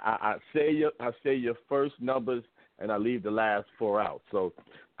 I say your first numbers, and I leave the last 4 out. So,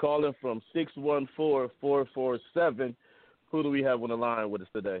 calling from 614-447. Who do we have on the line with us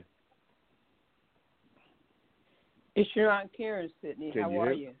today? It's your Aunt Karen, Sydney. How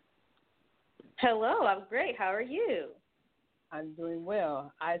are you? Hello, I'm great. How are you? I'm doing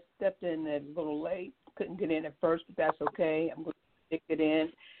well. I stepped in a little late. Couldn't get in at first, but that's okay. I'm going to stick it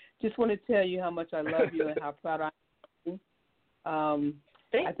in. Just want to tell you how much I love you and how proud I am.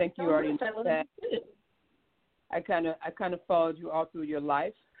 I think you already know that. I kind of followed you all through your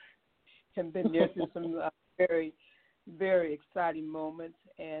life and been there through some very, very exciting moments.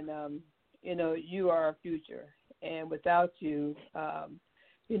 And, you are our future. And without you,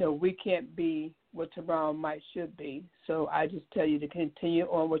 we can't be what tomorrow should be. So I just tell you to continue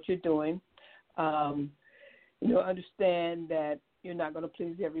on what you're doing. Understand that you're not going to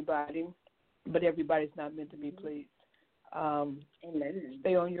please everybody, but everybody's not meant to be pleased.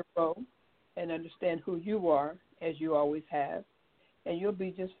 Stay on your road and understand who you are, as you always have, and you'll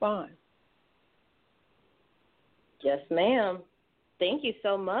be just fine. Yes, ma'am. Thank you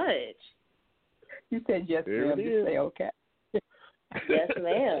so much. You said yes, ma'am. Just say okay. Yes,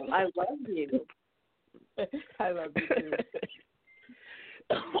 ma'am. I love you. I love you too.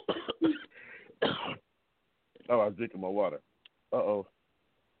 Oh, I was drinking my water. Uh-oh.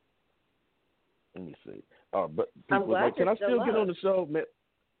 Let me see. But people like, can I still get on the show? Man,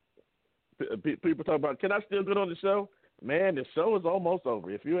 people talk about, can I still get on the show? Man, the show is almost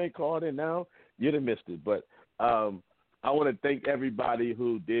over. If you ain't called in now, you'd have missed it. But I want to thank everybody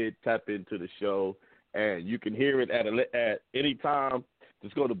who did tap into the show. And you can hear it at any time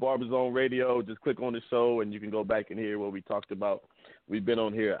just go to Barber Zone Radio. Just click on the show, and you can go back and hear what we talked about. We've been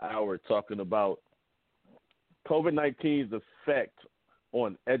on here an hour talking about COVID-19's effect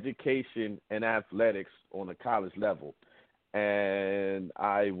on education and athletics on a college level. And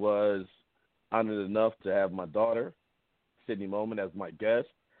I was honored enough to have my daughter, Sydney Moment, as my guest.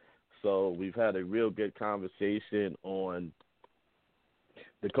 So we've had a real good conversation on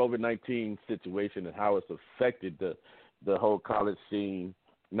the COVID-19 situation and how it's affected the whole college scene,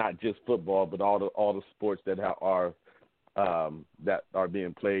 not just football, but all the sports that are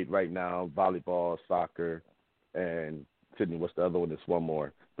being played right now: volleyball, soccer, and Sydney. What's the other one? There's one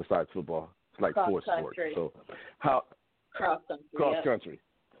more besides football. It's like four sports. So how cross country?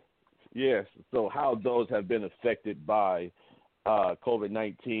 Yes. So how those have been affected by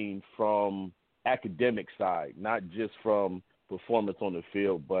COVID-19 from academic side, not just from performance on the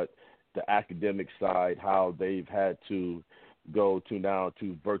field, but the academic side, how they've had to go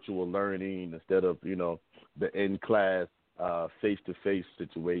to virtual learning instead of, the in-class face-to-face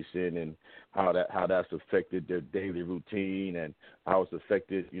situation, and how that's affected their daily routine, and how it's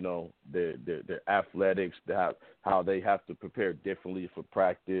affected, their athletics, how they have to prepare differently for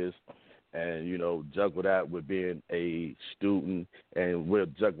practice, and, juggle that with being a student, and we're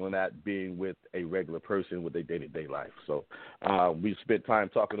juggling that being with a regular person with their day-to-day life. So we spent time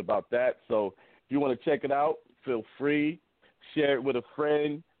talking about that. So if you want to check it out, feel free. Share it with a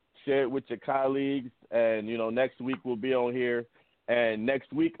friend. Share it with your colleagues. And, next week we'll be on here. And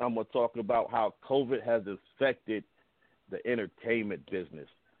next week I'm going to talk about how COVID has affected the entertainment business,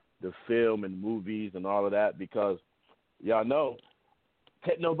 the film and movies and all of that, because y'all know,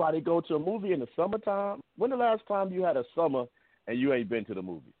 can't nobody go to a movie in the summertime? When the last time you had a summer and you ain't been to the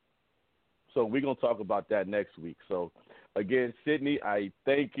movies? So we're going to talk about that next week. So, again, Sydney, I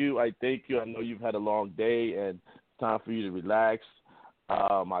thank you. I know you've had a long day and it's time for you to relax.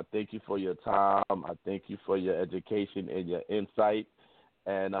 I thank you for your time. I thank you for your education and your insight.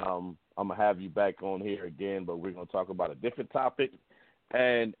 And I'm going to have you back on here again, but we're going to talk about a different topic.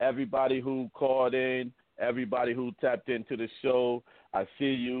 And everybody who called in, everybody who tapped into the show, I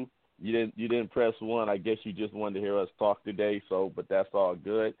see you. You didn't press one. I guess you just wanted to hear us talk today. So, but that's all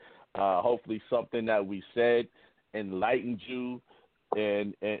good. Hopefully, something that we said enlightened you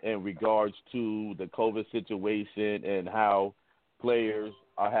in regards to the COVID situation and how players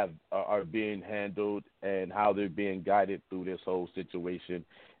are being handled and how they're being guided through this whole situation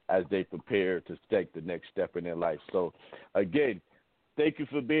as they prepare to take the next step in their life. So, again, thank you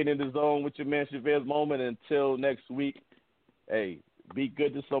for being in the zone with your man Chavez Moment. Until next week, hey, be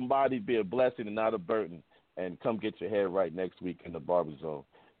good to somebody, be a blessing and not a burden, and come get your hair right next week in the Barber Zone.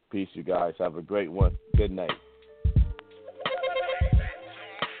 Peace, you guys. Have a great one. Good night.